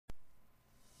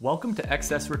Welcome to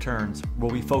Excess Returns,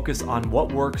 where we focus on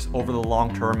what works over the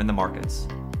long term in the markets.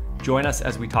 Join us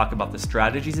as we talk about the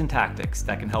strategies and tactics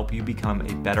that can help you become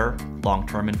a better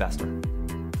long-term investor.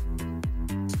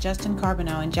 Justin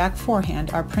Carbonneau and Jack Forehand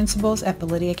are principals at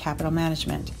Validia Capital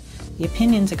Management. The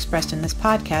opinions expressed in this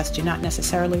podcast do not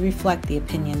necessarily reflect the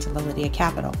opinions of Validia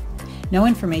Capital. No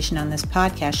information on this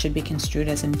podcast should be construed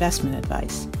as investment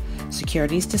advice.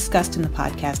 Securities discussed in the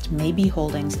podcast may be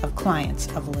holdings of clients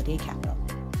of Validia Capital.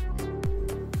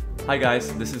 Hi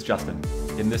guys, this is Justin.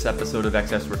 In this episode of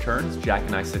Excess Returns, Jack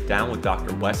and I sit down with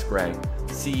Dr. Wes Gray,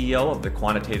 CEO of the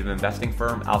quantitative investing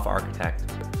firm Alpha Architect.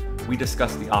 We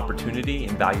discuss the opportunity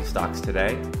in value stocks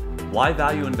today, why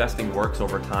value investing works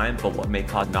over time, but what may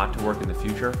cause not to work in the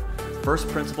future, first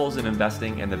principles in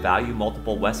investing and the value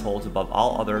multiple Wes holds above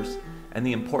all others, and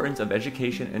the importance of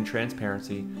education and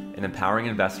transparency in empowering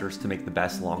investors to make the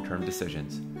best long-term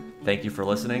decisions. Thank you for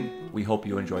listening. We hope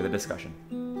you enjoy the discussion.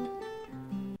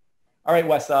 All right,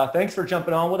 Wes, thanks for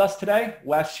jumping on with us today.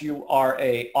 Wes, you are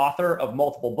an author of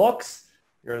multiple books.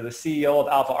 You're the CEO of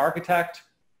Alpha Architect.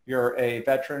 You're a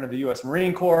veteran of the U.S.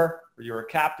 Marine Corps. You're a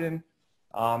captain.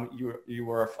 You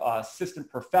were an assistant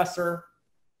professor.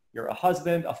 You're a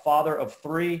husband, a father of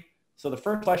three. So the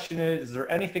first question is there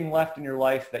anything left in your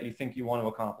life that you think you want to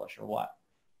accomplish or what?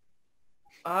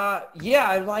 Yeah,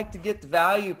 I'd like to get the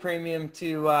value premium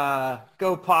to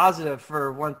go positive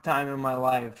for one time in my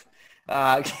life.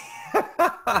 That's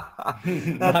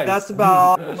about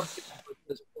all I'm looking for at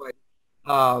this point.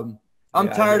 I'm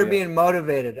tired of being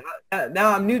motivated.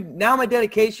 Now my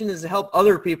dedication is to help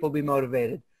other people be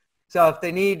motivated. So if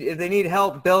they need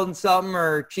help building something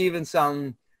or achieving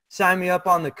something, sign me up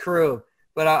on the crew.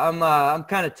 But I'm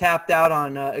kind of tapped out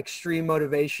on extreme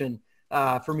motivation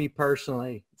for me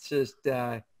personally. It's just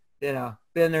been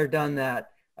there, done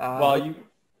that.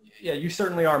 You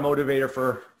certainly are a motivator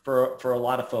for a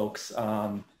lot of folks,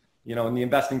 in the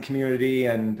investing community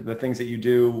and the things that you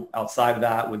do outside of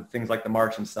that with things like the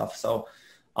March and stuff. So,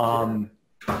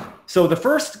 so the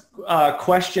first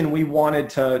question we wanted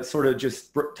to sort of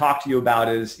just talk to you about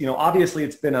is, obviously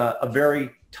it's been a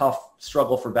very tough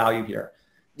struggle for value here.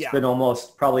 It's been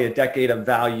almost probably a decade of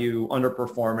value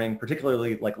underperforming,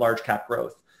 particularly like large cap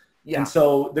growth. Yeah. And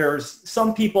so there's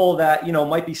some people that,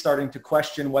 might be starting to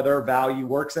question whether value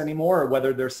works anymore or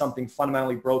whether there's something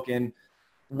fundamentally broken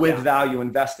with value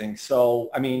investing. So,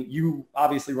 you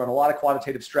obviously run a lot of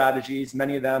quantitative strategies.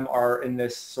 Many of them are in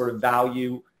this sort of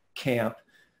value camp.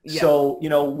 Yeah. So,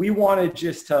 we wanted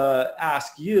just to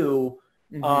ask you,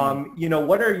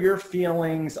 what are your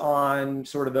feelings on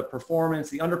sort of the performance,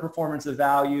 the underperformance of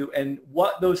value, and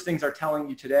what those things are telling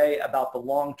you today about the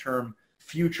long-term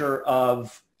future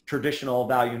of traditional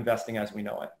value investing as we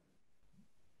know it?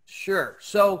 Sure.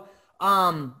 So,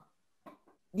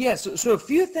 so a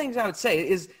few things I would say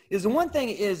is the one thing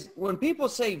is when people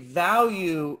say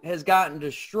value has gotten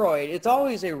destroyed, it's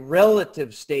always a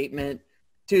relative statement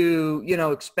to,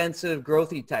 expensive,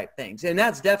 growthy type things. And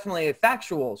that's definitely a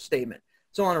factual statement.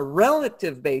 So on a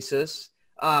relative basis,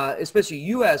 especially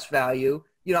U.S. value,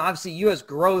 obviously U.S.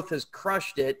 growth has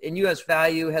crushed it and U.S.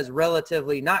 value has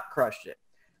relatively not crushed it.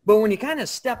 But when you kind of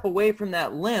step away from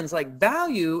that lens, like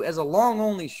value as a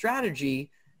long-only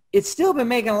strategy, it's still been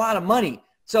making a lot of money.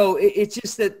 So it's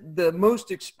just that the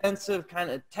most expensive kind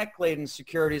of tech-laden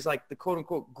securities like the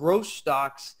quote-unquote growth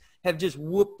stocks have just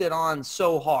whooped it on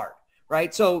so hard,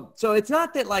 right? So it's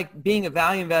not that like being a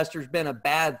value investor has been a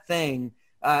bad thing,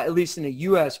 at least in a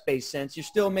U.S.-based sense. You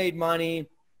still made money.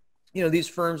 These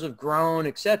firms have grown,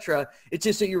 et cetera. It's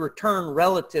just that your return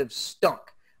relative stunk.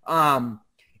 And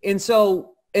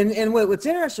what's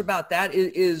interesting about that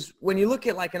is when you look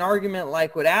at like an argument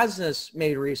like what Asness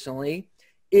made recently,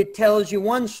 it tells you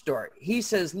one story. He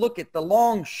says, look at the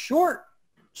long short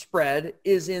spread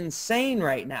is insane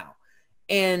right now.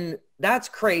 And that's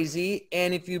crazy.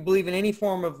 And if you believe in any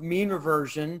form of mean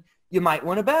reversion, you might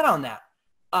want to bet on that.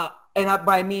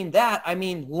 I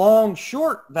mean long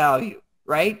short value,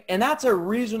 right? And that's a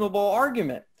reasonable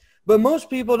argument. But most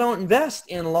people don't invest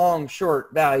in long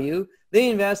short value. They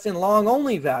invest in long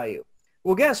only value.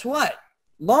 Well, guess what?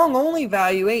 Long only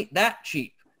value ain't that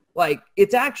cheap. Like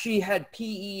it's actually had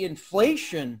PE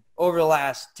inflation over the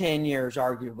last 10 years,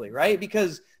 arguably, right?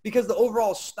 Because the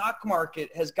overall stock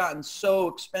market has gotten so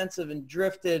expensive and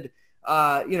drifted,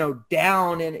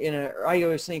 down in a, I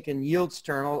always think in yields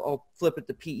term, I'll flip it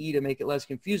to PE to make it less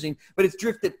confusing, but it's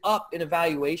drifted up in a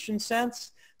valuation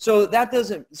sense. So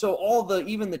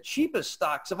even the cheapest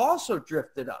stocks have also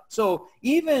drifted up. So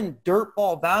even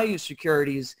dirtball value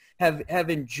securities have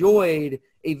enjoyed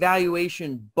a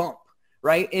valuation bump,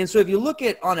 right? And so if you look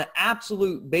at on an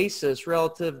absolute basis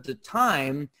relative to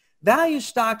time, value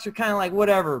stocks are kind of like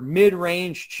whatever,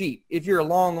 mid-range cheap if you're a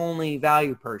long-only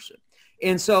value person.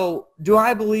 And so do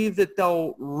I believe that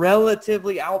they'll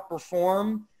relatively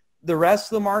outperform the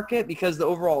rest of the market because the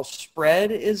overall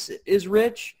spread is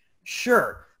rich?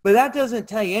 Sure. But that doesn't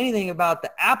tell you anything about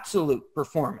the absolute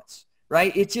performance,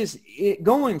 right? It's just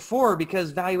going forward,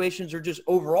 because valuations are just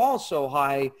overall so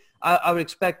high. I would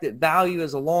expect that value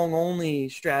as a long-only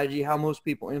strategy, how most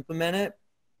people implement it,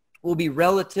 will be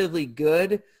relatively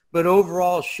good, but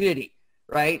overall shitty,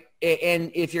 right?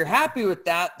 And if you're happy with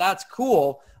that, that's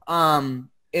cool.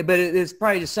 But it's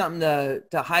probably just something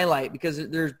to highlight, because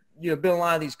there's been a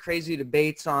lot of these crazy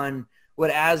debates on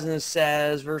what Asness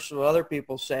says versus what other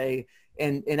people say.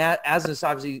 And Asness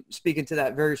obviously speaking to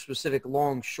that very specific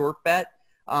long-short bet.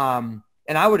 And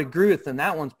I would agree with them.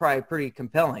 That one's probably pretty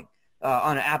compelling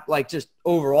on an app, like just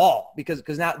overall, because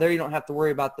now there you don't have to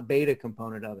worry about the beta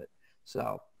component of it.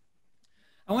 So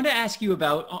I wanted to ask you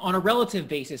about, on a relative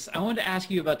basis, I wanted to ask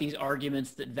you about these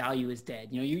arguments that value is dead.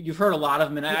 You've heard a lot of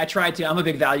them, and I tried to, I'm a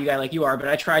big value guy like you are, but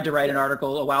I tried to write an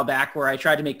article a while back where I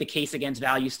tried to make the case against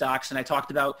value stocks, and I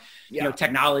talked about,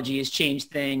 technology has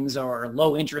changed things, or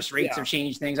low interest rates have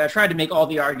changed things. I tried to make all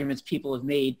the arguments people have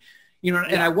made,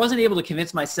 and I wasn't able to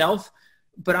convince myself.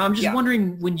 But I'm just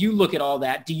wondering, when you look at all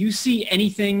that, do you see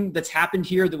anything that's happened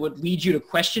here that would lead you to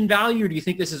question value, or do you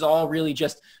think this is all really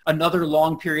just another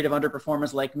long period of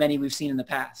underperformance like many we've seen in the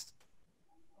past?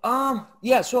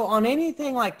 So on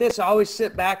anything like this, I always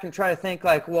sit back and try to think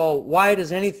like, well, why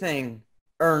does anything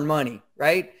earn money,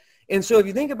 right? And so if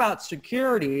you think about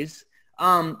securities,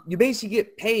 you basically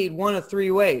get paid one of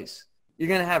three ways. You're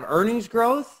going to have earnings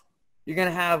growth, you're going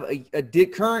to have a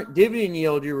current dividend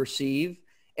yield you receive,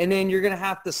 and then you're going to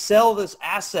have to sell this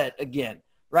asset again,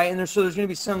 right? And so there's going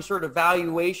to be some sort of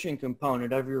valuation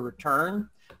component of your return.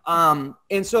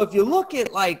 And so if you look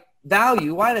at like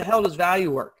value, why the hell does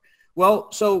value work?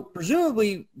 Well, so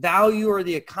presumably value or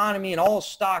the economy and all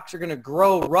stocks are going to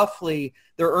grow roughly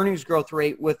their earnings growth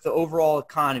rate with the overall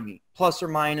economy, plus or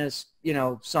minus,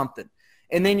 something.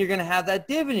 And then you're going to have that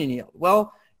dividend yield.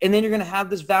 Well, and then you're going to have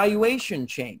this valuation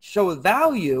change. So with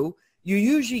value, you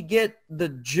usually get the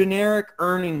generic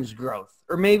earnings growth,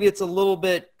 or maybe it's a little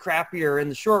bit crappier in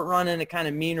the short run and it kind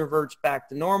of mean reverts back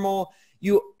to normal.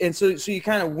 So you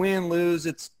kind of win, lose.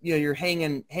 It's, you're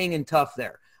hanging tough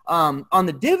there. On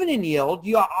the dividend yield,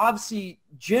 you obviously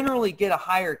generally get a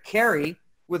higher carry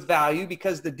with value,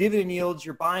 because the dividend yields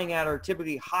you're buying at are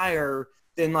typically higher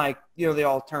than the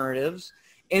alternatives.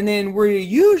 And then where you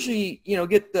usually,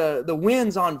 get the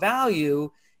wins on value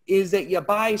is that you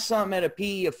buy something at a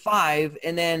PE of 5,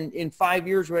 and then in 5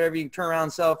 years, whatever, you can turn around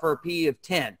and sell for a PE of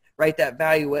 10, right? That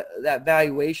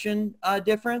valuation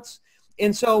difference.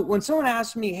 And so when someone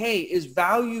asks me, hey, is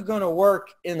value going to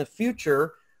work in the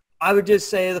future? I would just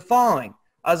say the following.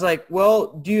 I was like,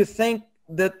 well, do you think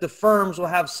that the firms will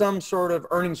have some sort of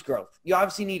earnings growth? You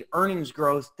obviously need earnings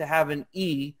growth to have an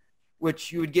E,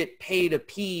 which you would get paid a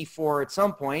P for at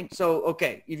some point. So,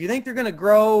 okay, if you think they're going to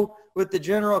grow with the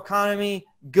general economy,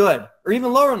 good. Or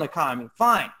even lower in the economy,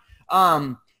 fine.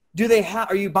 Are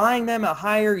you buying them at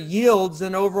higher yields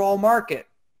than overall market?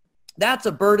 That's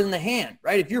a bird in the hand,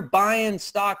 right? If you're buying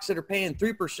stocks that are paying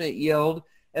 3% yield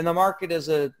and the market is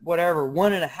a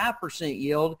 1.5%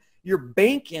 yield, you're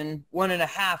banking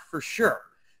 1.5 for sure.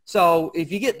 So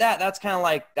if you get that, that's kind of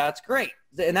like, that's great.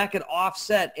 And that could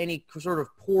offset any sort of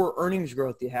poor earnings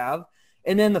growth you have.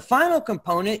 And then the final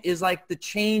component is like the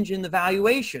change in the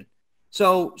valuation.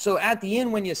 So at the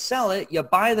end, when you sell it, you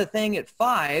buy the thing at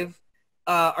 5.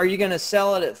 Are you going to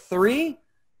sell it at 3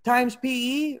 times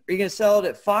PE? Are you going to sell it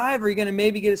at 5? Or are you going to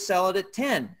maybe sell it at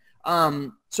 10?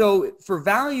 So for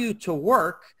value to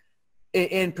work,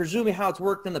 and presumably how it's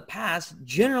worked in the past,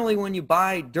 generally when you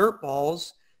buy dirt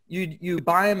balls, you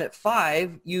buy them at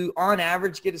 5, you on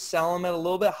average get to sell them at a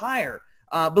little bit higher.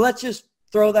 But let's just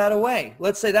throw that away.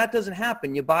 Let's say that doesn't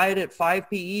happen. You buy it at 5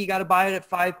 PE, you got to buy it at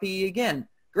 5 PE again.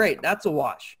 Great, that's a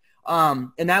wash.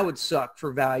 And that would suck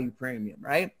for value premium,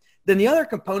 right? Then the other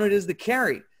component is the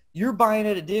carry. You're buying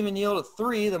at a dividend yield of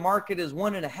 3, the market is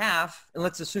 1.5, and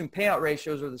let's assume payout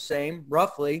ratios are the same,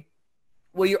 roughly.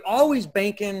 Well, you're always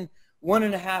banking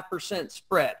 1.5%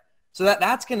 spread. So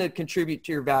that's going to contribute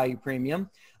to your value premium.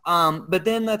 But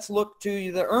then let's look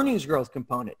to the earnings growth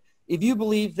component. If you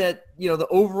believe that, the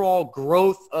overall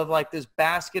growth of like this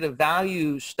basket of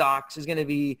value stocks is going to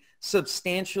be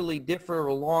substantially different over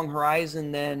a long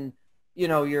horizon than,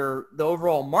 the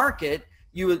overall market,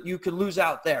 you could lose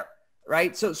out there,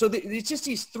 right? So it's just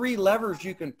these 3 levers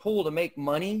you can pull to make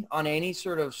money on any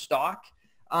sort of stock.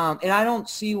 And I don't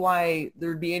see why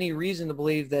there'd be any reason to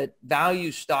believe that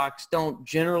value stocks don't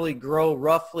generally grow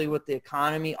roughly with the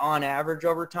economy on average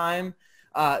over time.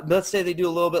 Let's say they do a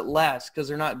little bit less because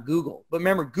they're not Google. But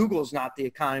remember, Google's not the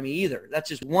economy either. That's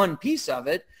just one piece of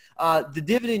it. The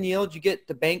dividend yield you get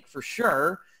to bank for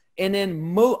sure. And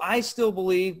then I still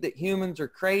believe that humans are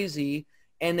crazy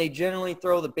and they generally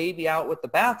throw the baby out with the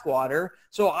bathwater.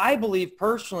 So I believe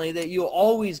personally that you'll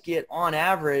always get on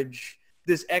average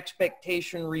this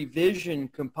expectation revision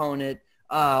component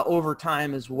over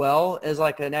time as well as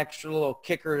like an extra little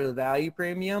kicker to the value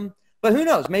premium. But who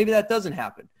knows? Maybe that doesn't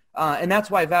happen. And that's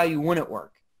why value wouldn't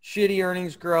work. Shitty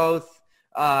earnings growth,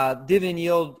 dividend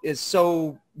yield is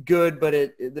so good, but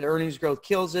the earnings growth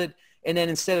kills it. And then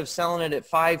instead of selling it at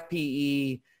 5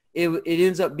 PE, it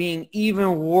ends up being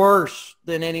even worse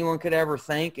than anyone could ever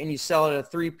think. And you sell it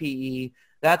at 3 PE.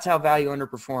 That's how value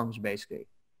underperforms, basically.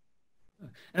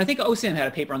 And I think OSAM had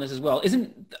a paper on this as well.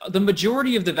 Isn't the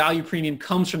majority of the value premium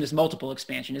comes from this multiple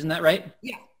expansion? Isn't that right?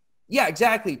 Yeah,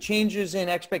 exactly. Changes in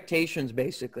expectations,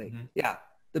 basically. Mm-hmm. Yeah.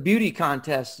 The beauty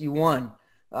contest you won,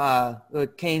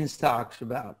 what Keynes talks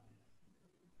about.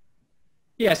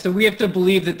 Yeah, so we have to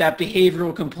believe that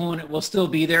behavioral component will still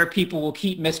be there. People will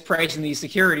keep mispricing these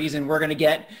securities, and we're going to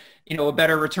get, a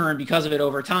better return because of it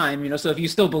over time. So if you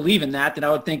still believe in that, then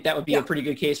I would think that would be a pretty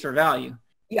good case for value.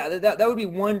 Yeah, that would be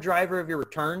one driver of your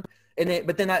return,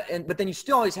 but then you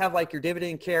still always have like your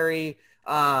dividend carry,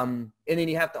 and then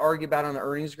you have to argue about on the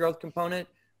earnings growth component.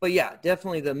 But yeah,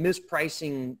 definitely the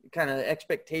mispricing kind of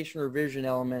expectation revision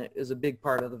element is a big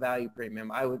part of the value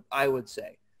premium. I would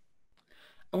say.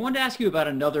 I wanted to ask you about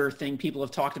another thing people have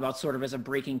talked about sort of as a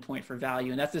breaking point for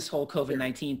value, and that's this whole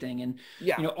COVID-19 thing. And,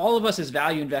 all of us as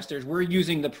value investors, we're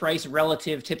using the price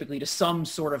relative typically to some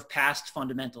sort of past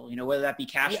fundamental, whether that be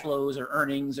cash flows or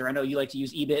earnings, or I know you like to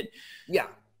use EBIT. Yeah.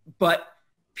 But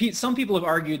some people have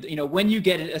argued, when you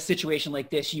get a situation like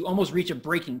this, you almost reach a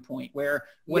breaking point where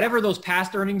whatever those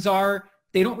past earnings are,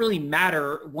 they don't really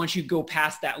matter once you go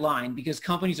past that line because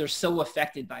companies are so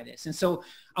affected by this. And so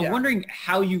I'm wondering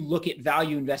how you look at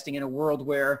value investing in a world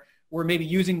where we're maybe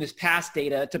using this past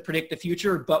data to predict the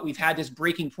future, but we've had this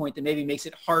breaking point that maybe makes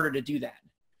it harder to do that.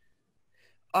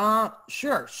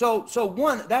 Sure. So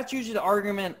one, that's usually the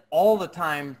argument all the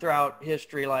time throughout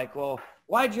history. Like, well,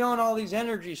 why'd you own all these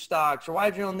energy stocks, or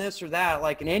why'd you own this or that?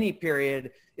 Like in any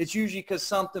period, it's usually because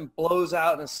something blows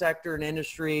out in a sector, an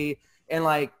industry, and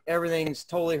like everything's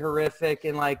totally horrific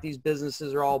and like these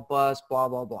businesses are all bust, blah,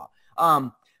 blah, blah.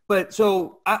 But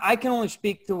so I can only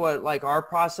speak to what like our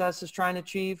process is trying to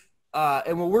achieve.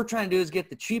 And what we're trying to do is get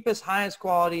the cheapest, highest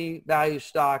quality value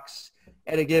stocks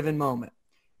at a given moment.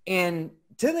 And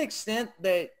to the extent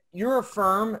that you're a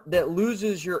firm that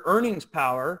loses your earnings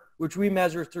power, which we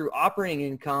measure through operating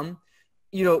income,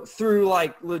 through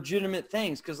like legitimate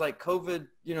things, because like COVID,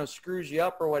 screws you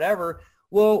up or whatever.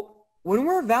 Well, when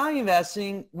we're value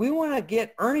investing, we want to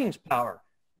get earnings power.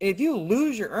 If you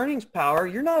lose your earnings power,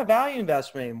 you're not a value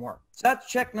investment anymore. So that's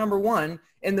check number one.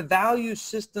 And the value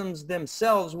systems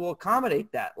themselves will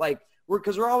accommodate that. Like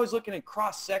because we're always looking at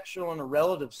cross-sectional in a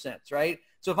relative sense, right?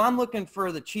 So if I'm looking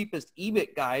for the cheapest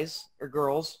EBIT guys or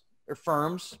girls or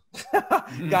firms,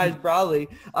 guys broadly,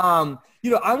 I'm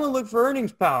going to look for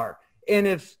earnings power. And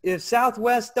if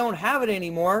Southwest don't have it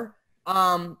anymore,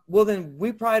 well, then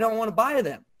we probably don't want to buy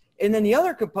them. And then the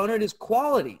other component is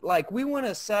quality. Like we want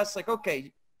to assess like,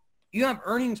 okay, you have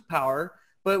earnings power,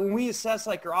 but when we assess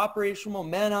like your operational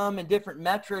momentum and different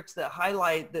metrics that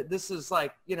highlight that this is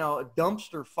like, a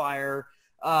dumpster fire,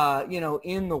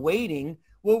 in the waiting,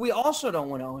 well, we also don't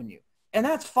want to own you. And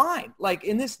that's fine. Like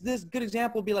in this good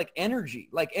example would be like energy.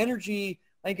 Like energy,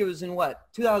 I think it was in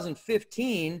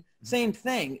 2015, same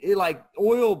thing. It like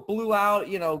oil blew out,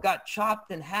 got chopped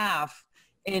in half.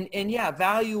 And yeah,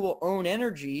 value will own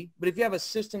energy, but if you have a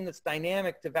system that's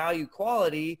dynamic to value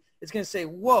quality, it's going to say,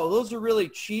 whoa, those are really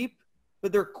cheap,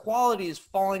 but their quality is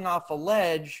falling off a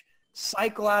ledge.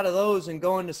 Cycle out of those and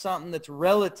go into something that's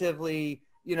relatively,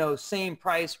 same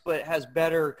price, but has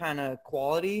better kind of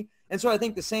quality. And so I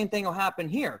think the same thing will happen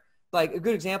here. Like a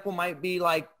good example might be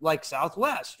like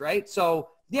Southwest, right? So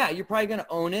yeah, you're probably going to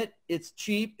own it. It's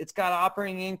cheap. It's got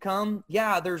operating income.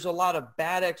 Yeah, there's a lot of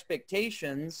bad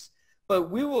expectations. But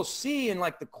we will see in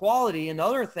like the quality and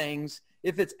other things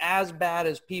if it's as bad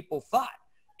as people thought.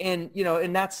 And,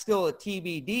 and that's still a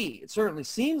TBD. It certainly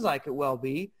seems like it will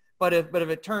be. But if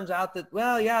it turns out that,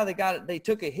 well, yeah, they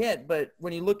took a hit. But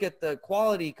when you look at the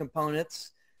quality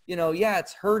components, yeah,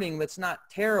 it's hurting, but it's not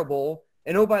terrible.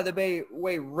 And oh, by the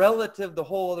way, relative to the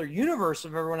whole other universe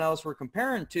of everyone else we're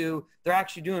comparing to, they're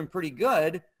actually doing pretty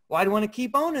good. Well, I'd want to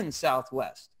keep owning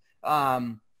Southwest.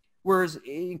 Whereas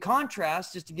in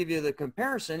contrast, just to give you the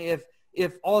comparison,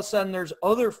 if all of a sudden there's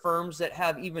other firms that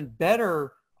have even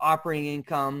better operating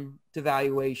income to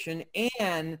valuation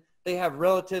and they have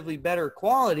relatively better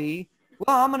quality,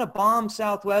 well, I'm going to bomb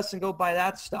Southwest and go buy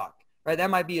that stock, right?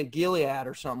 That might be a Gilead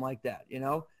or something like that, you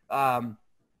know?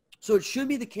 So it should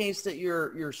be the case that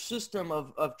your system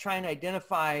of trying to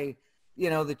identify, you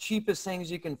know, the cheapest things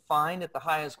you can find at the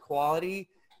highest quality,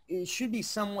 it should be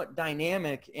somewhat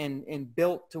dynamic and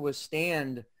built to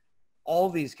withstand all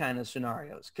these kind of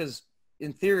scenarios. Because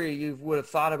in theory, you would have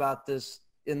thought about this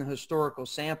in the historical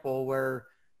sample where,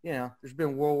 you know, there's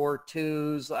been World War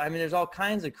IIs. I mean, there's all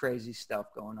kinds of crazy stuff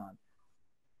going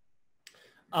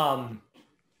on.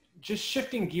 Just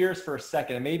shifting gears for a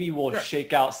second, and maybe we'll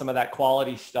shake out some of that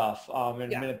quality stuff in a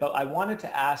minute, but I wanted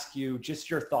to ask you just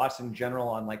your thoughts in general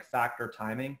on like factor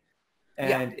timing.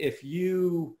 And if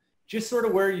you just sort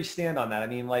of where you stand on that. I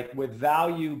mean, like with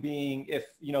value being, if,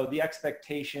 you know, the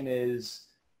expectation is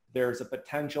there's a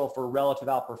potential for relative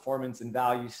outperformance in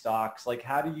value stocks, like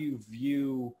how do you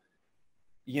view,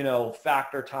 you know,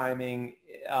 factor timing,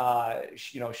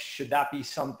 you know, should that be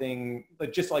something,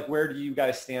 but just like, where do you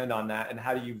guys stand on that? And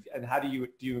how do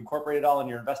you incorporate it all in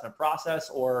your investment process,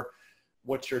 or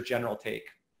what's your general take?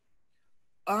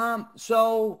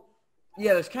 So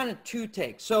yeah, there's kind of two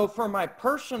takes. So for my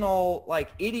personal, like,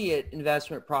 idiot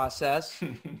investment process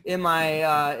in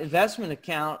my investment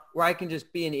account, where I can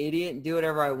just be an idiot and do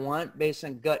whatever I want based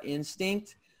on gut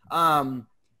instinct,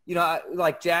 you know,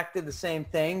 like Jack did the same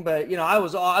thing, but, you know,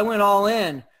 I went all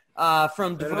in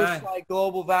from diversified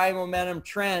global value momentum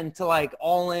trend to like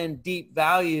all in deep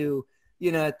value,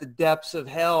 you know, at the depths of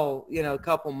hell, you know, a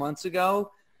couple months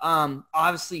ago.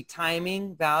 Obviously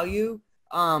timing value.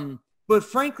 But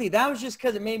frankly, that was just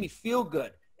because it made me feel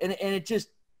good, and I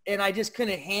just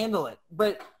couldn't handle it.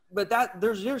 But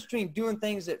there's a difference between doing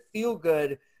things that feel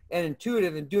good and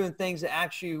intuitive and doing things that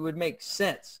actually would make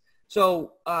sense.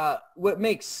 So what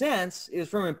makes sense is,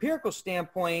 from an empirical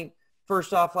standpoint,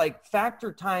 first off, like,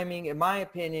 factor timing, in my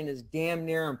opinion, is damn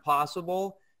near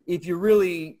impossible if you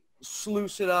really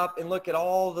sluice it up and look at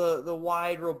all the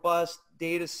wide, robust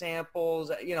data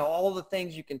samples, you know, all the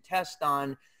things you can test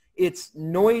on. It's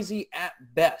noisy at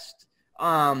best.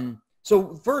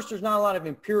 So first, there's not a lot of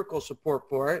empirical support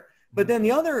for it. But then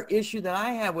the other issue that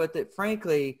I have with it,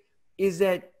 frankly, is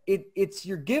that it's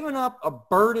you're giving up a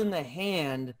bird in the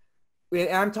hand.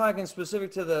 I'm talking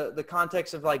specific to the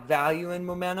context of like value and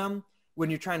momentum when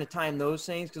you're trying to time those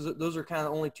things, because those are kind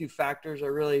of the only two factors I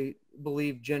really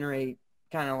believe generate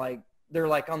kind of like, they're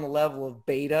like on the level of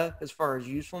beta as far as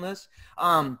usefulness.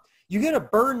 You get a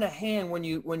bird in the hand when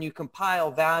you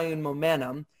compile value and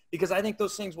momentum, because I think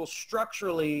those things will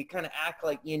structurally kind of act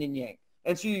like yin and yang.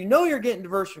 And so you know you're getting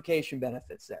diversification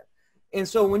benefits there. And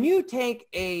so when you take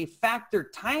a factor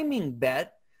timing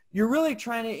bet, you're really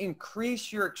trying to increase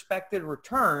your expected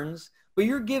returns, but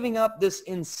you're giving up this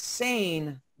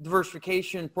insane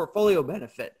diversification portfolio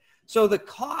benefit. So the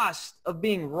cost of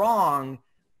being wrong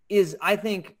is, I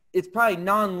think, it's probably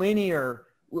nonlinear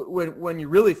when you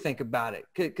really think about it,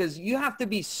 because you have to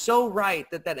be so right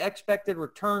that expected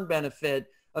return benefit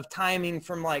of timing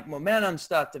from like momentum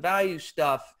stuff to value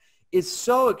stuff is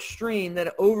so extreme that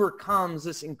it overcomes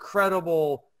this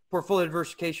incredible portfolio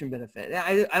diversification benefit.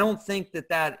 I don't think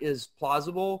that is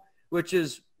plausible, which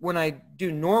is when I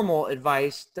do normal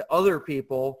advice to other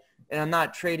people, and I'm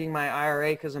not trading my IRA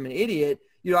because I'm an idiot,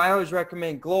 you know, I always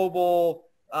recommend global,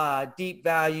 deep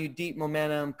value, deep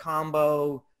momentum,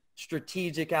 combo,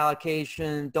 strategic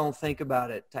allocation, don't think about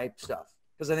it type stuff,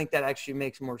 because I think that actually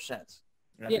makes more sense.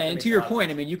 Yeah, and to your point,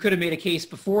 I mean, you could have made a case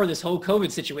before this whole COVID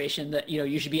situation that, you know,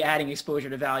 you should be adding exposure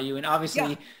to value, and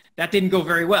obviously that didn't go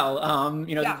very well.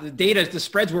 You know, the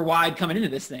spreads were wide coming into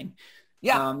this thing.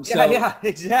 Yeah,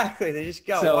 exactly. They just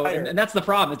go wider. And that's the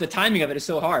problem. The timing of it is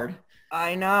so hard.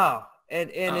 I know, and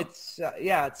it's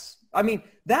I mean,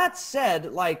 that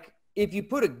said, like, if you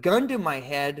put a gun to my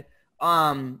head,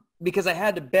 because I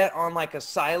had to bet on like a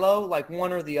silo, like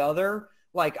one or the other,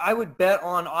 like I would bet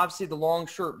on obviously the long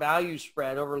short value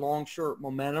spread over long short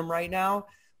momentum right now,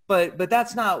 but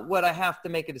that's not what I have to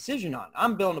make a decision on.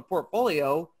 I'm building a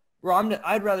portfolio where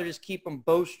I'd rather just keep them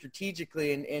both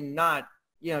strategically and not,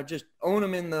 you know, just own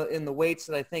them in the weights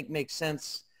that I think make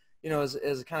sense, you know, as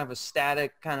a kind of a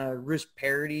static kind of risk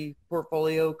parity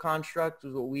portfolio construct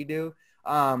is what we do,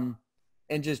 and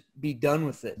just be done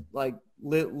with it. Like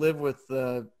live with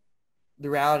the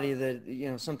reality that,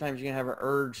 you know, sometimes you're gonna have an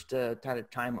urge to kind of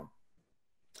time them.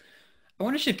 I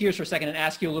want to shift gears for a second and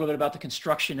ask you a little bit about the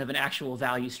construction of an actual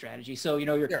value strategy. So, you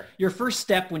know, your first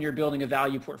step when you're building a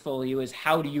value portfolio is,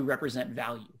 how do you represent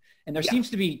value? And there seems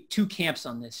to be two camps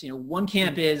on this. One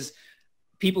camp is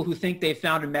people who think they've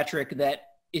found a metric that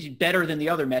is better than the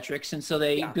other metrics. And so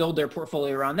they build their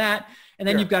portfolio around that. And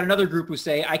then you've got another group who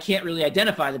say, I can't really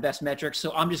identify the best metrics,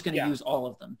 so I'm just going to use all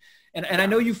of them. And I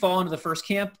know you fall into the first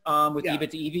camp with EBIT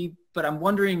to EV, but I'm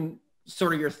wondering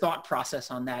sort of your thought process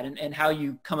on that and how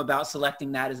you come about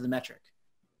selecting that as the metric.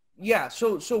 Yeah,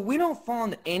 so we don't fall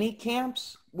into any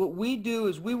camps. What we do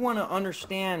is we want to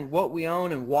understand what we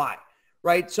own and why,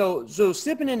 right? So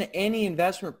stepping into any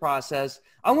investment process,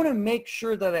 I want to make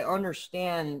sure that I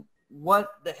understand what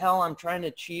the hell I'm trying to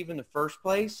achieve in the first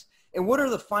place and what are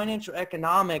the financial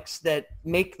economics that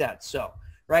make that so,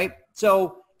 right?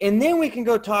 So, and then we can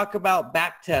go talk about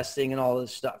back testing and all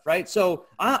this stuff, right? So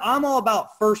I'm all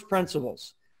about first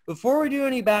principles. Before we do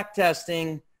any back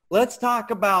testing, let's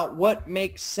talk about what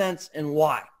makes sense and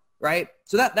why, right?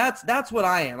 So that's what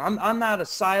I am. I'm not a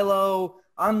silo.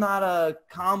 I'm not a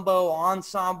combo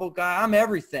ensemble guy. I'm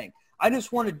everything. I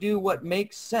just want to do what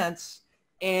makes sense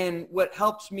and what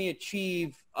helps me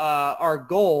achieve our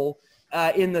goal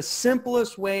in the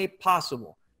simplest way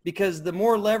possible. Because the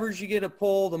more leverage you get to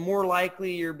pull, the more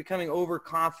likely you're becoming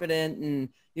overconfident and,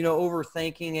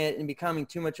 overthinking it and becoming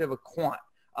too much of a quant.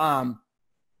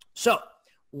 So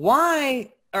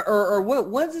why or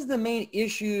what is the main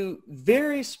issue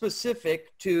very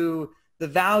specific to the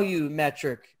value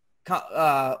metric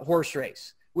horse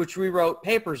race, which we wrote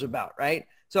papers about, right?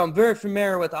 So I'm very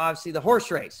familiar with, obviously, the horse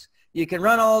race. You can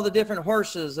run all the different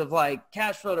horses of like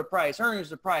cash flow to price, earnings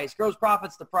to price, gross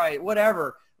profits to price,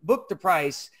 whatever, book to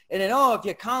price. And then, if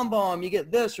you combo them, you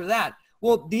get this or that.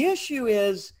 Well, the issue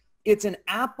is it's an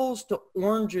apples to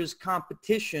oranges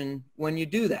competition when you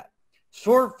do that.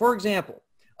 For example,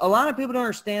 a lot of people don't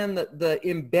understand the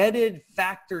embedded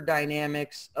factor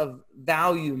dynamics of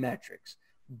value metrics.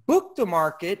 Book to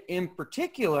market in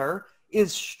particular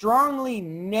is strongly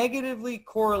negatively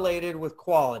correlated with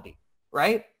quality,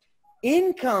 right?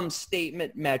 Income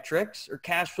statement metrics or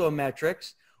cash flow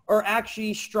metrics are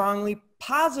actually strongly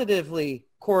positively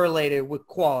correlated with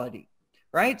quality,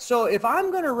 right? So if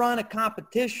I'm going to run a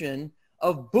competition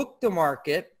of book to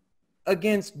market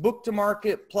against book to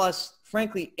market plus,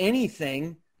 frankly,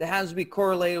 anything that has to be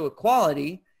correlated with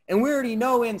quality, and we already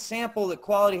know in sample that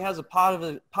quality has a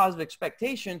positive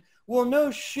expectation, well, no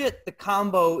shit, the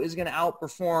combo is going to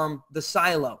outperform the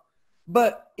silo.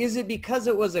 But is it because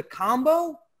it was a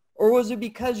combo, or was it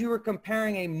because you were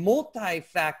comparing a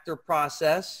multi-factor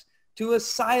process to a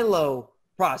silo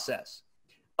process?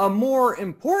 A more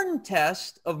important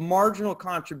test of marginal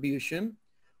contribution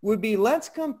would be, let's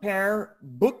compare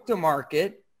book to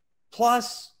market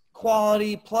plus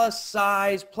quality plus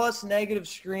size plus negative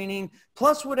screening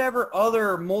plus whatever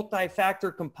other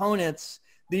multi-factor components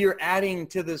that you're adding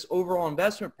to this overall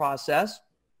investment process.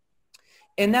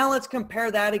 And now let's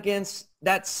compare that against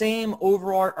that same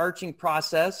overarching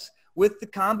process with the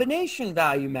combination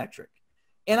value metric.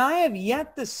 And I have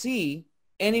yet to see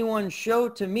anyone show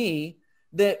to me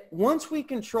that once we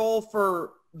control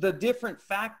for the different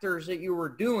factors that you were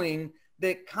doing,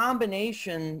 that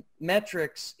combination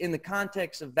metrics in the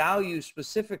context of value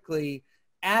specifically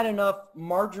add enough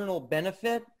marginal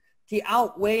benefit to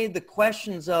outweigh the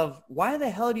questions of why the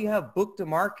hell do you have book to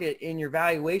market in your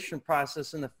valuation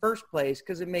process in the first place?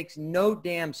 Because it makes no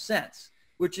damn sense,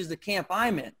 which is the camp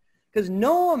I'm in. Because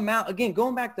no amount, again,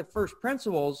 going back to first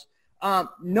principles,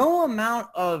 no amount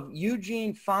of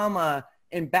Eugene Fama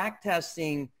and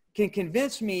backtesting can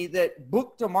convince me that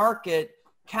book to market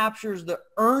captures the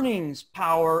earnings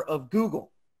power of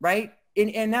Google, right?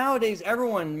 And nowadays,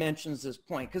 everyone mentions this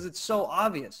point because it's so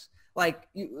obvious. Like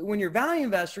when you're a value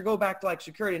investor, go back to like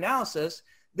security analysis,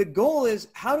 the goal is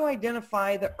how to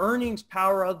identify the earnings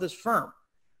power of this firm.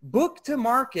 Book to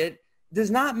market does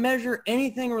not measure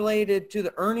anything related to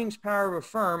the earnings power of a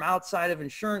firm outside of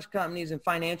insurance companies and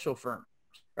financial firms,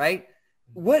 right?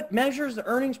 What measures the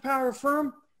earnings power of a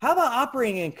firm? How about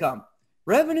operating income?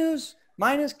 Revenues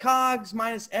minus COGS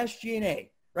minus SG&A,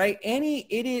 right? Any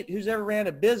idiot who's ever ran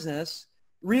a business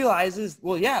realizes,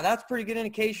 well, yeah, that's a pretty good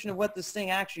indication of what this thing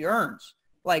actually earns.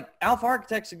 Like Alpha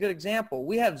Architect's a good example.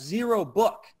 We have zero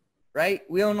book, right?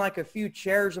 We own like a few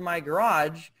chairs in my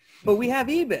garage, but we have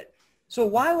EBIT. So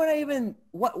why would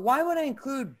I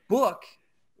include book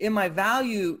in my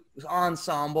value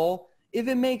ensemble if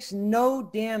it makes no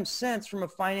damn sense from a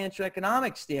financial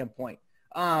economic standpoint?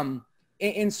 And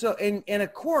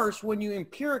of course, when you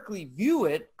empirically view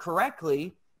it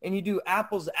correctly and you do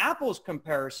apples to apples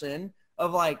comparison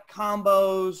of like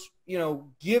combos,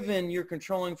 given you're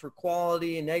controlling for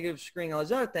quality and negative screening, all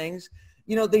those other things,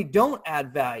 they don't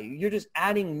add value. You're just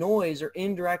adding noise or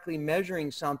indirectly measuring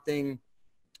something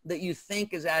that you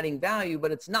think is adding value,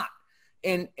 but it's not.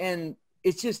 And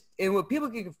it's just, and what people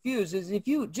get confused is if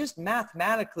you just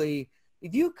mathematically,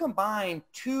 if you combine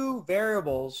two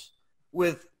variables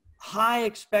with high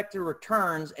expected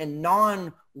returns and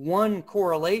non-one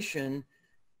correlation,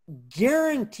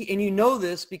 guarantee, and you know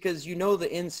this because you know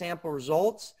the in-sample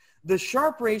results, the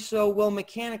Sharpe ratio will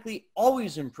mechanically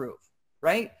always improve,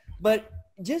 right? But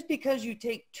just because you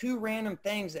take two random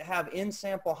things that have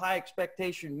in-sample high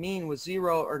expectation mean with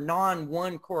zero or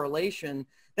non-one correlation,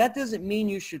 that doesn't mean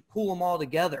you should pool them all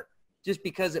together just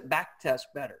because it backtests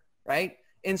better, right?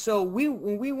 And so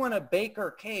when we want to bake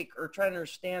our cake or try to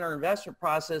understand our investment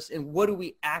process and what are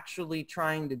we actually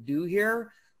trying to do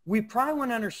here, we probably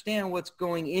want to understand what's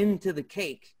going into the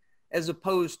cake as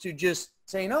opposed to just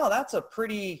saying, oh, that's a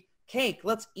pretty cake,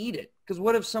 let's eat it. Because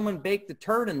what if someone baked the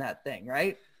turd in that thing,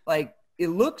 right? Like, it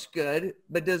looks good,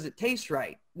 but does it taste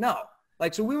right? No.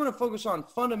 Like, so we want to focus on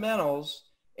fundamentals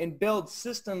and build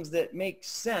systems that make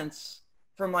sense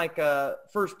from like a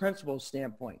first principles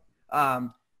standpoint.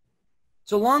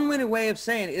 So long-winded way of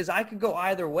saying it is I could go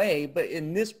either way, but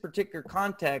in this particular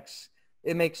context,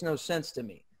 it makes no sense to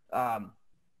me.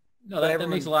 No, that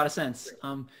makes a lot of sense.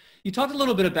 You talked a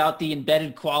little bit about the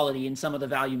embedded quality in some of the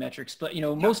value metrics, but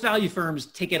most value firms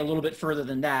take it a little bit further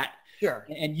than that. Sure.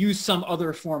 And use some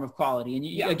other form of quality.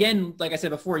 And again, like I said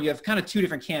before, you have kind of two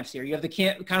different camps here. You have the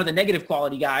kind of the negative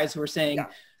quality guys who are saying,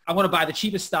 I want to buy the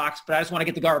cheapest stocks, but I just want to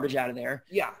get the garbage out of there.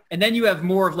 Yeah. And then you have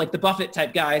more of like the Buffett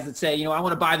type guys that say, I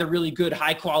want to buy the really good,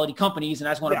 high quality companies and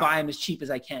I just want to buy them as cheap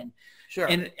as I can. Sure.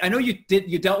 And I know you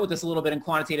dealt with this a little bit in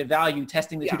quantitative value,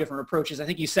 testing the two different approaches. I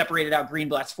think you separated out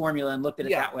Greenblatt's formula and looked at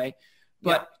it that way.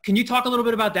 But can you talk a little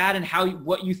bit about that and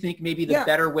what you think maybe the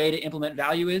better way to implement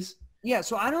value is? Yeah,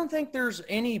 so I don't think there's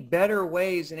any better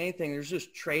ways than anything. There's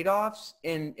just trade-offs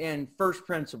in first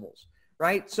principles,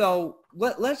 right? So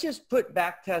let's just put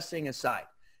back testing aside.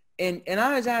 And I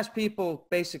always ask people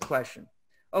basic question.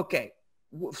 Okay,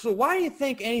 so why do you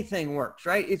think anything works,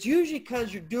 right? It's usually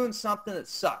because you're doing something that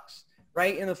sucks,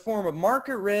 right? In the form of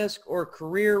market risk or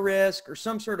career risk or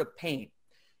some sort of pain.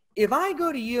 If I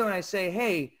go to you and I say,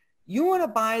 hey, you want to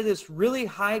buy this really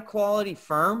high quality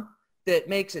firm that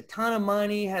makes a ton of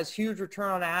money, has huge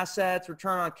return on assets,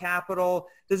 return on capital,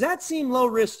 does that seem low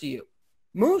risk to you?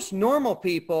 Most normal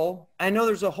people, I know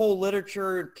there's a whole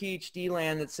literature, PhD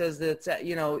land that says that it's,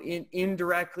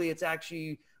 indirectly it's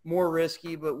actually more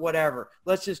risky, but whatever.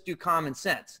 Let's just do common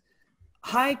sense.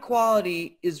 High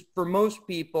quality is for most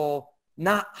people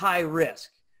not high risk,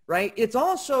 right? It's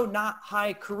also not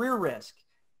high career risk.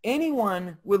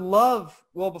 Anyone would love,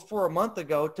 well, before a month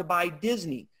ago, to buy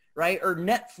Disney, right? Or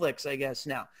Netflix, I guess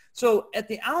now. So at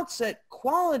the outset,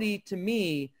 quality to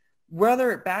me,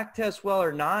 whether it backtests well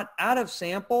or not, out of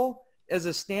sample as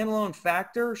a standalone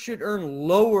factor should earn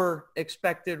lower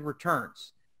expected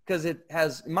returns because it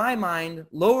has, in my mind,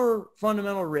 lower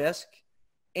fundamental risk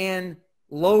and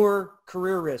lower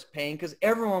career risk paying because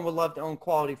everyone would love to own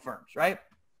quality firms, right?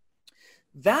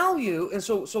 Value, and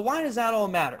so why does that all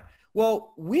matter?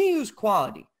 Well, we use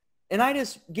quality. And I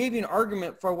just gave you an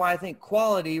argument for why I think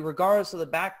quality, regardless of the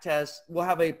back test, will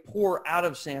have a poor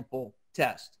out-of-sample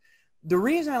test. The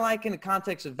reason I like in the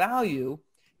context of value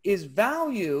is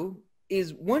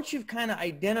once you've kind of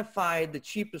identified the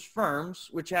cheapest firms,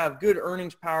 which have good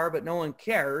earnings power, but no one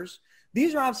cares,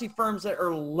 these are obviously firms that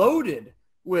are loaded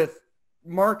with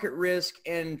market risk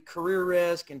and career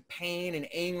risk and pain and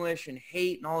anguish and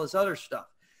hate and all this other stuff.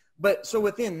 But so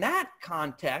within that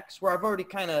context, where I've already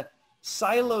kind of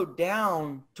siloed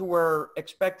down to where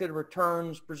expected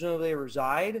returns presumably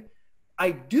reside, I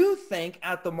do think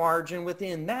at the margin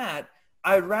within that,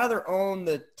 I'd rather own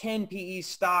the 10 PE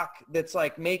stock that's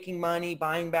like making money,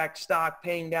 buying back stock,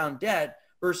 paying down debt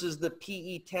versus the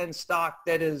PE 10 stock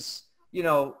that is,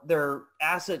 their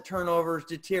asset turnover is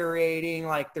deteriorating,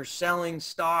 like they're selling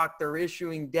stock, they're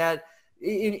issuing debt.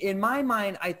 In my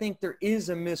mind, I think there is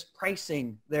a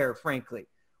mispricing there, frankly.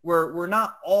 We're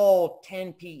not all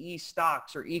 10 PE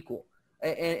stocks are equal.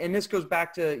 And this goes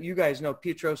back to, you guys know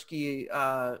Piotrowski,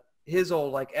 his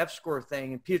old like F-score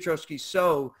thing, and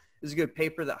Piotrowski is a good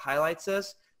paper that highlights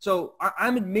this. So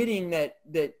I'm admitting that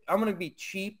I'm going to be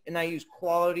cheap and I use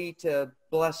quality to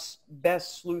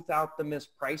best sleuth out the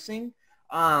mispricing.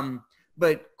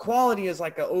 But quality is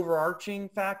like an overarching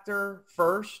factor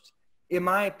first, in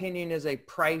my opinion, is a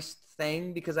priced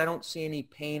thing because I don't see any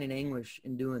pain and anguish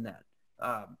in doing that.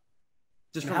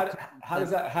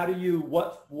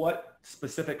 What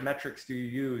specific metrics do you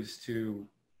use to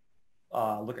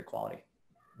look at quality?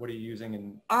 What are you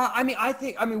using?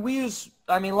 We use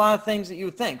a lot of things that you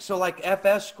would think. So like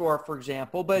FS score, for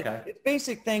example, but it's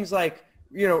basic things like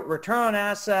return on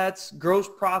assets, gross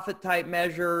profit type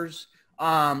measures,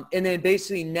 and then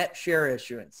basically net share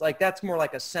issuance. Like that's more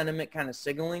like a sentiment kind of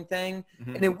signaling thing.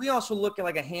 Mm-hmm. And then we also look at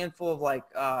like a handful of like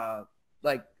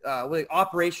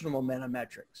operational momentum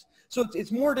metrics. So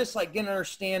it's more just like getting an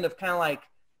understand of kind of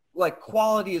like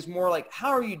quality is more like how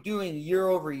are you doing year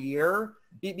over year?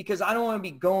 Because I don't want to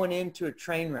be going into a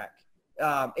train wreck.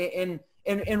 And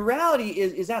reality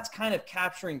is that's kind of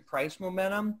capturing price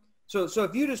momentum. So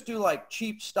if you just do like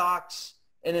cheap stocks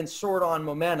and then sort on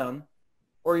momentum,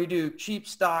 or you do cheap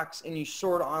stocks and you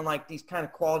sort on like these kind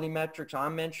of quality metrics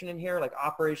I'm mentioning here, like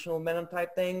operational momentum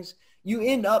type things, you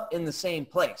end up in the same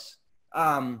place,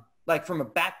 like from a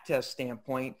back test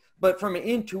standpoint. But from an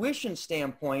intuition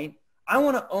standpoint, I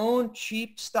want to own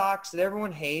cheap stocks that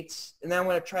everyone hates, and then I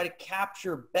want to try to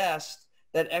capture best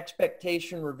that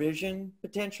expectation revision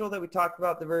potential that we talked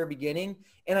about at the very beginning.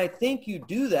 And I think you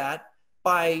do that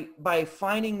by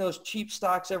finding those cheap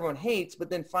stocks everyone hates, but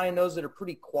then find those that are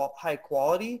pretty high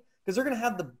quality, because they're going to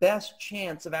have the best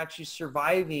chance of actually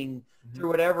surviving through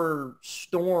whatever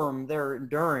storm they're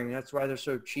enduring. That's why they're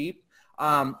so cheap.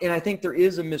 And I think there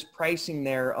is a mispricing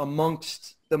there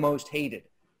amongst the most hated.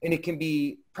 And it can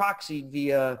be proxied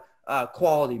via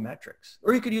quality metrics,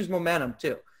 or you could use momentum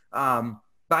too. But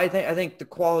I think the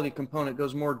quality component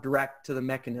goes more direct to the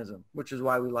mechanism, which is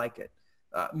why we like it.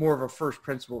 More of a first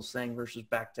principles thing versus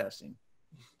back testing.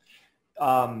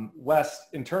 Wes,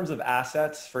 in terms of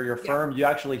assets for your firm, you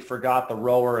actually forgot the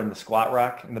rower and the squat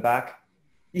rack in the back.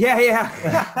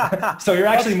 Yeah. So you're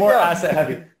actually more asset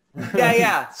heavy.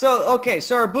 Yeah. So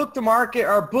our book to market,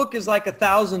 our book is like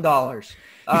 $1,000.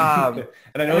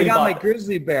 And I know I got my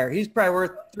grizzly bear. He's probably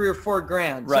worth $3 or $4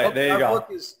 grand. Right. So there you go. Our book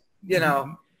is,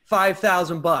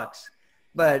 $5,000,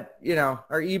 but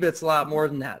our EBIT's a lot more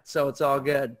than that. So it's all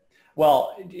good.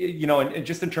 Well, and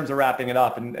just in terms of wrapping it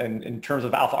up and in terms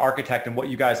of Alpha Architect and what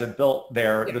you guys have built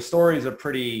there, the story is a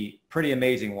pretty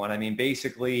amazing one. I mean,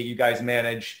 basically you guys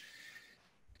manage,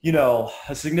 a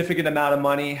significant amount of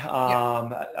money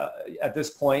at this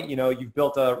point. You've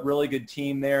built a really good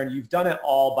team there, and you've done it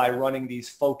all by running these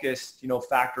focused,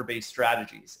 factor-based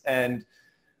strategies. And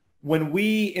when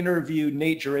we interviewed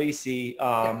Nate Geraci,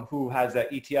 who has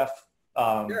that ETF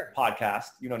podcast,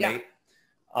 Nate,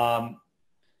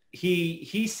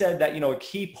 he said that, a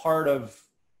key part of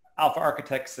Alpha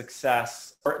Architect's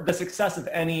success, or the success of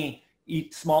any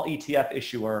small ETF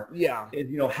issuer,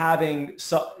 is, having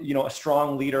a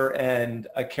strong leader and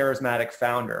a charismatic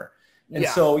founder. And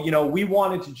so, we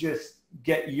wanted to just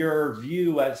get your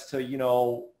view as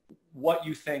to, what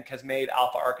you think has made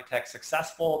Alpha Architect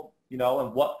successful,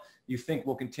 and what you think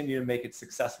will continue to make it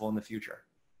successful in the future.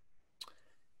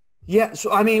 Yeah.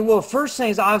 So, I mean, well, first thing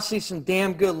is obviously some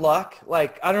damn good luck.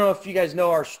 Like, I don't know if you guys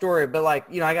know our story, but like,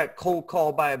 I got cold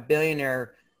called by a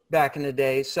billionaire back in the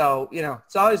day. So,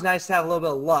 it's always nice to have a little bit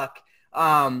of luck.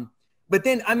 But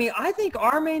then, I mean, I think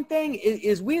our main thing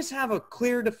is we just have a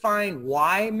clear defined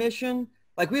why mission.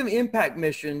 Like we have an impact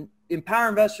mission, empower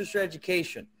investors through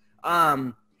education.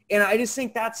 And I just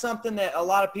think that's something that a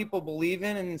lot of people believe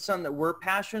in, and something that we're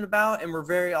passionate about, and we're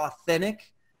very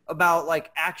authentic about like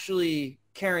actually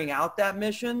carrying out that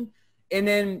mission. And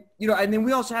then, and then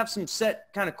we also have some set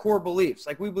kind of core beliefs.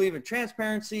 Like we believe in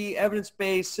transparency,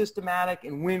 evidence-based, systematic,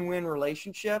 and win-win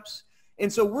relationships.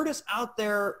 And so we're just out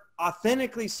there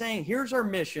authentically saying, here's our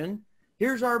mission,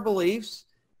 here's our beliefs.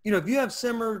 If you have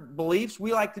similar beliefs,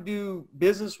 we like to do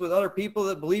business with other people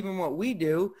that believe in what we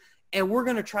do. And we're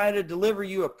going to try to deliver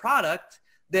you a product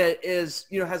that is,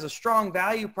 has a strong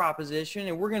value proposition.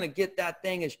 And we're going to get that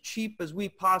thing as cheap as we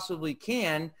possibly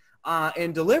can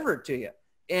and deliver it to you.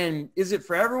 And is it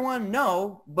for everyone?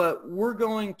 No, but we're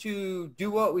going to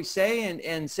do what we say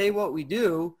and say what we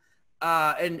do.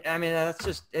 And I mean, that's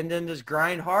just, and then just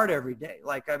grind hard every day.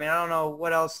 Like, I mean, I don't know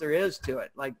what else there is to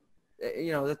it. Like,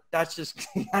 that's just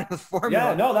kind of the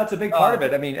formula. Yeah, no, that's a big part of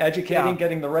it. I mean, educating,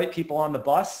 getting the right people on the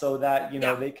bus so that,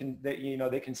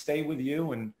 they can stay with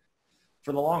you and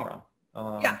for the long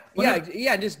run.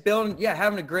 Just building,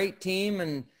 having a great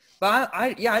team. But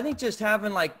I think just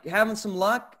having some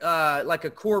luck, like a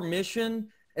core mission,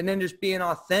 and then just being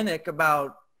authentic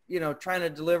about, trying to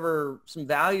deliver some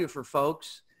value for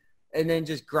folks, and then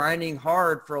just grinding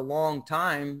hard for a long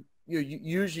time.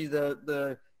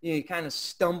 Usually you kind of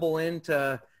stumble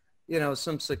into,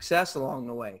 some success along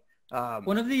the way.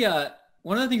 One of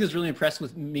the things that's really impressed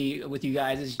with you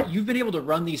guys is you've been able to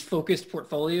run these focused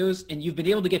portfolios, and you've been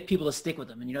able to get people to stick with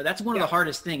them. And, that's one of the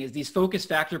hardest things is these focus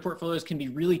factor portfolios can be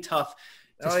really tough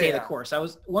to stay the course. I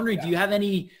was wondering, do you have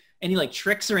any like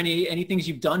tricks or any things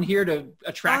you've done here to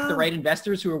attract the right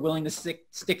investors who are willing to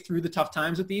stick through the tough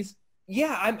times with these?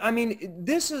 Yeah, I mean,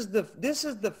 this is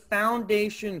the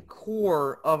foundation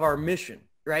core of our mission,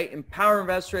 right? Empower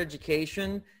investor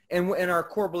education, and our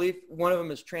core belief, one of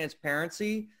them is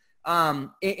transparency.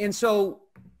 And so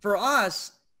for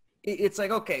us, it's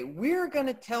like, okay, we're going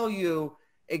to tell you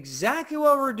exactly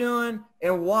what we're doing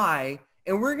and why,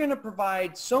 and we're going to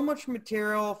provide so much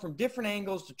material from different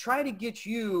angles to try to get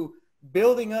you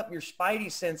building up your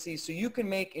spidey senses so you can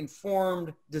make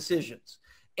informed decisions.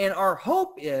 And our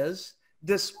hope is,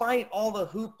 despite all the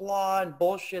hoopla and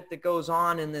bullshit that goes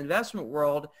on in the investment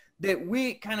world, that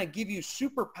we kind of give you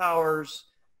superpowers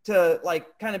to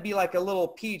like kind of be like a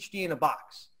little PhD in a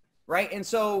box, right? And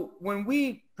so when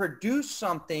we produce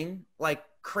something like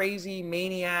crazy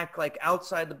maniac, like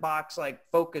outside the box, like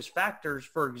focus factors,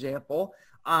 for example,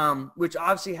 which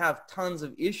obviously have tons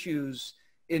of issues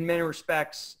in many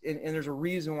respects, and there's a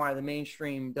reason why the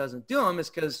mainstream doesn't do them, is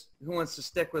because who wants to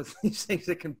stick with these things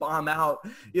that can bomb out,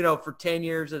 you know, for 10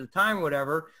 years at a time or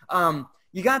whatever.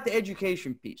 You got the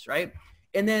education piece, right?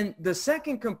 And then the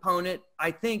second component,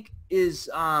 I think, is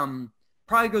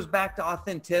probably goes back to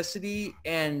authenticity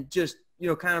and just, you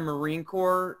know, kind of Marine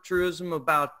Corps truism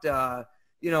about,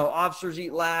 you know, officers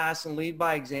eat last and lead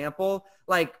by example.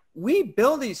 Like, we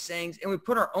build these things and we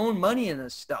put our own money in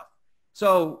this stuff.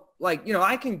 So, like, you know,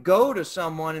 I can go to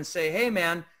someone and say, hey,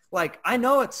 man, like, I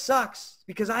know it sucks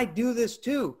because I do this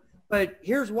too, but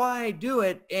here's why I do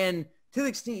it. And to the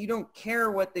extent you don't care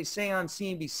what they say on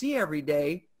CNBC every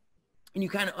day, and you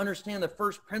kind of understand the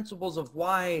first principles of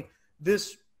why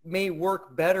this may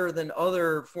work better than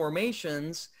other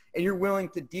formations, and you're willing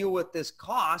to deal with this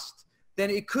cost, then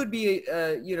it could be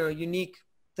a, you know, unique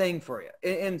thing for you.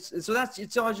 And so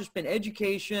it's always just been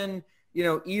education, you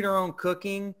know, eat our own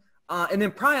cooking. And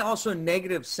then probably also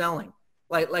negative selling.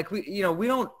 Like we, you know, we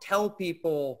don't tell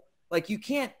people, like, you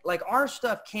can't, like, our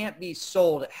stuff can't be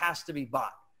sold. It has to be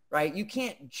bought, right? You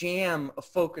can't jam a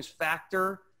focus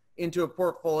factor into a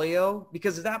portfolio,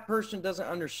 because if that person doesn't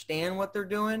understand what they're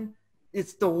doing,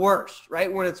 it's the worst,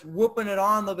 right? When it's whooping it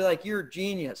on, they'll be like, you're a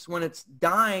genius. When it's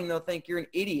dying, they'll think you're an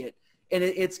idiot, and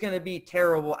it's going to be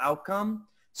terrible outcome.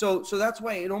 So that's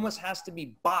why it almost has to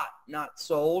be bought, not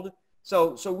sold.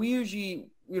 So we usually,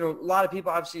 you know, a lot of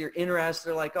people obviously are interested.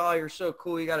 They're like, oh, you're so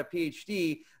cool, you got a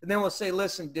PhD. And then we'll say,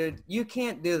 listen, dude, you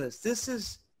can't do this. This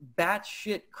is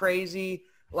batshit crazy.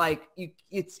 Like,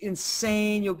 it's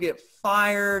insane. You'll get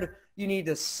fired. You need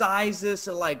to size this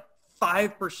at like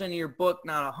 5% of your book,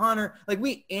 not 100. Like,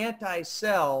 we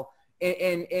anti-sell.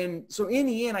 And so in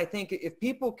the end, I think if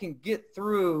people can get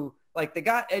through, like, they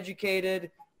got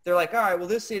educated, they're like, all right, well,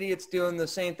 this idiot's doing the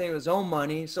same thing with his own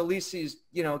money. So at least he's,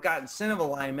 you know, got incentive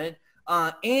alignment.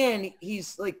 And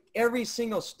he's like, every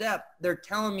single step, they're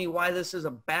telling me why this is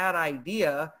a bad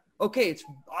idea. Okay, it's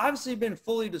obviously been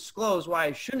fully disclosed why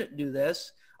I shouldn't do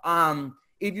this.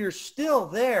 If you're still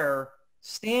there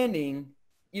standing,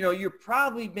 you know, you've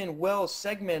probably been well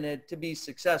segmented to be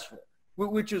successful,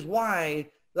 which is why,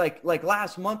 like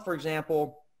last month, for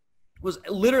example, was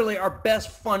literally our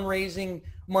best fundraising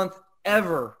month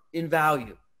ever in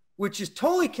value, which is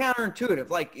totally counterintuitive.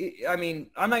 Like, I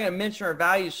mean, I'm not going to mention our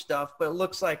value stuff, but it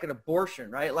looks like an abortion,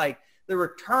 right? Like, the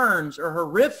returns are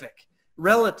horrific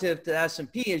relative to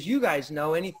S&P. As you guys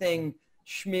know, anything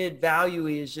Schmid value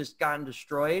has just gotten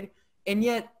destroyed. And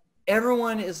yet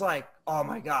everyone is like, oh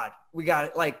my God, we got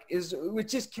it. Like,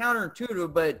 which is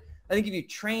counterintuitive, but I think if you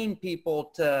train people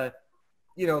to,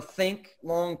 you know, think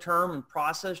long-term and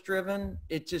process-driven,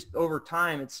 it just, over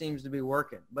time, it seems to be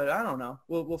working. But I don't know.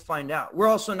 We'll find out. We're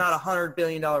also not $100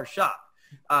 billion shop.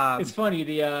 It's funny.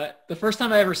 The first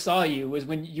time I ever saw you was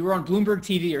when you were on Bloomberg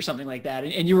TV or something like that.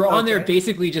 And you were on there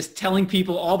basically just telling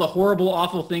people all the horrible,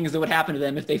 awful things that would happen to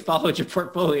them if they followed your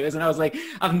portfolios. And I was like,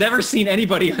 I've never seen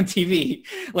anybody on TV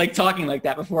like talking like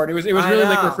that before. And it was really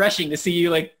like refreshing to see you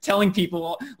like telling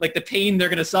people like the pain they're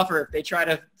going to suffer if they try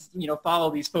to, you know,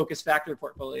 follow these focus factor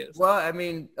portfolios. Well, I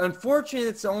mean, unfortunately,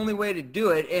 it's the only way to do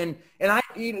it. And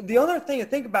the other thing to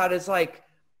think about is, like,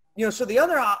 you know, so the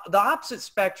opposite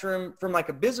spectrum from like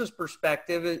a business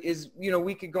perspective is, you know,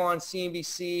 we could go on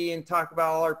CNBC and talk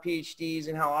about all our PhDs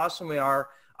and how awesome we are,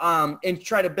 and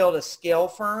try to build a scale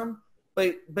firm.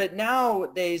 But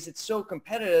nowadays it's so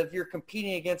competitive. You're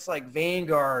competing against like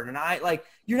Vanguard, and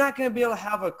you're not going to be able to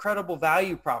have a credible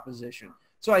value proposition.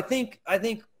 So I think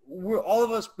all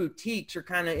of us boutiques are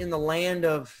kind of in the land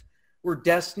of, we're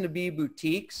destined to be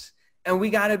boutiques. And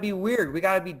we got to be weird. We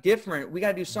got to be different. We got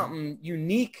to do something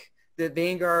unique that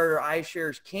Vanguard or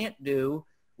iShares can't do,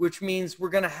 which means we're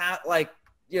going to have, like,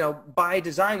 you know, by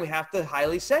design, we have to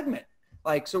highly segment.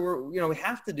 Like, so we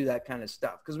have to do that kind of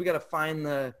stuff, because we got to find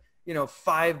the, you know,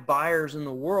 5 buyers in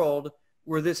the world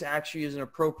where this actually is an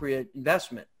appropriate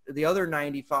investment. The other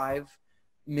 95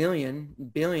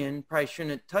 billion probably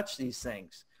shouldn't touch these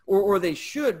things, or they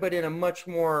should, but in a much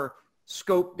more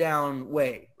scoped down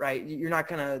way, right? You're not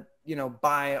going to,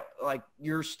 buy like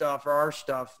your stuff or our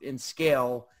stuff in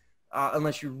scale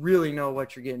unless you really know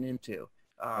what you're getting into.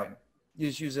 You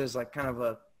just use it as like kind of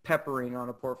a peppering on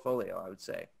a portfolio, I would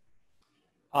say.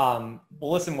 Well,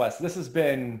 listen, Wes, this has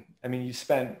been, you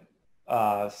spent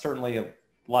certainly a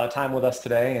lot of time with us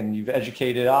today, and you've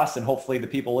educated us and hopefully the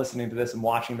people listening to this and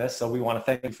watching this. So we want to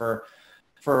thank you for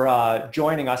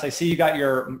joining us. I see you got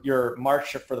your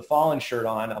March for the Fallen shirt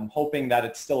on. I'm hoping that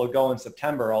it's still a go in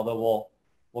September, although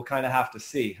we'll kind of have to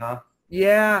see, huh?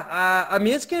 Yeah,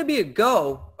 it's going to be a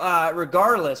go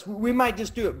regardless. We might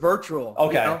just do it virtual.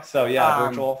 Okay, so yeah,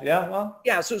 virtual. Yeah, well.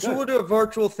 Yeah, so we'll do a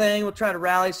virtual thing. We'll try to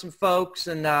rally some folks,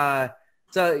 and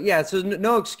so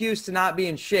no excuse to not be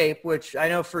in shape, which I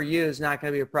know for you is not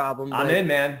going to be a problem. I'm in,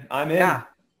 man. I'm in. Yeah.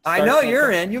 I know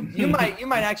you're in. You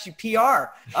might actually PR.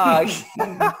 But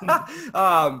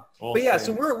yeah,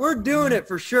 so we're doing it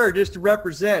for sure, just to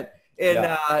represent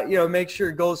and make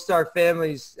sure Gold Star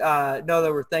families know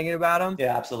that we're thinking about them.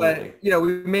 Yeah, absolutely. But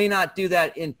we may not do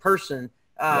that in person.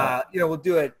 We'll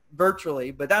do it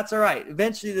virtually, but that's all right.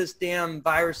 Eventually, this damn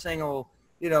virus thing will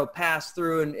pass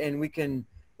through, and we can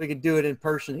do it in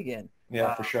person again.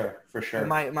 Yeah, for sure. It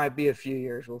might be a few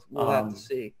years. We'll have to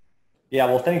see. Yeah,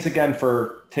 well, thanks again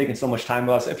for taking so much time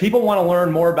with us. If people want to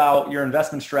learn more about your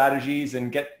investment strategies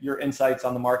and get your insights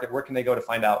on the market, where can they go to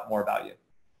find out more about you?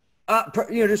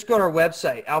 Just go to our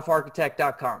website,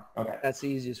 alphaarchitect.com. Okay. That's the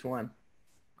easiest one.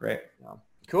 Great.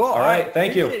 Cool. All right.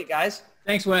 Thank you. Appreciate it, guys.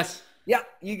 Thanks, Wes. Yeah,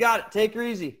 you got it. Take her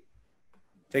easy.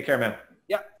 Take care, man.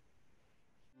 Yeah.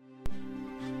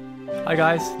 Hi,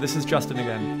 guys. This is Justin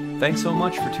again. Thanks so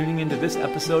much for tuning into this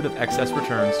episode of Excess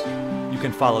Returns. You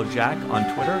can follow Jack on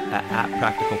Twitter at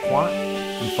 @PracticalQuant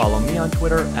and follow me on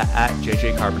Twitter at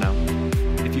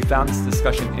 @JJCarbonell. If you found this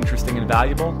discussion interesting and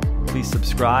valuable, please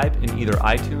subscribe in either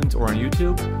iTunes or on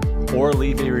YouTube, or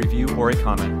leave a review or a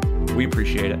comment. We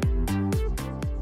appreciate it.